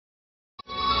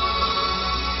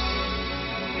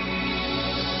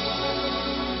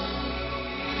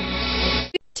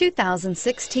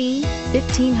2016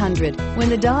 1500. When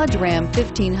the Dodge Ram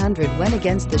 1500 went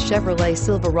against the Chevrolet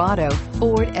Silverado,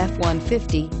 Ford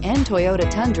F-150, and Toyota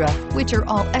Tundra, which are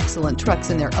all excellent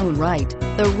trucks in their own right,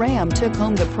 the Ram took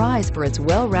home the prize for its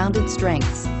well-rounded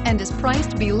strengths and is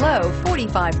priced below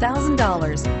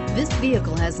 $45,000. This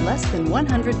vehicle has less than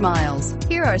 100 miles.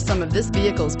 Here are some of this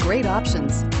vehicle's great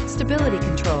options: stability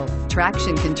control,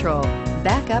 traction control,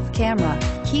 backup camera,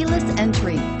 keyless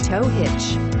entry, tow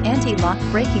hitch, anti-lock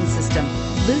braking system,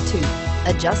 Bluetooth,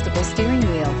 adjustable steering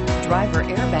wheel, driver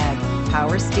airbag,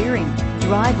 power steering.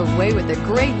 Drive away with a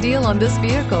great deal on this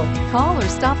vehicle. Call or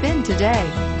stop in today.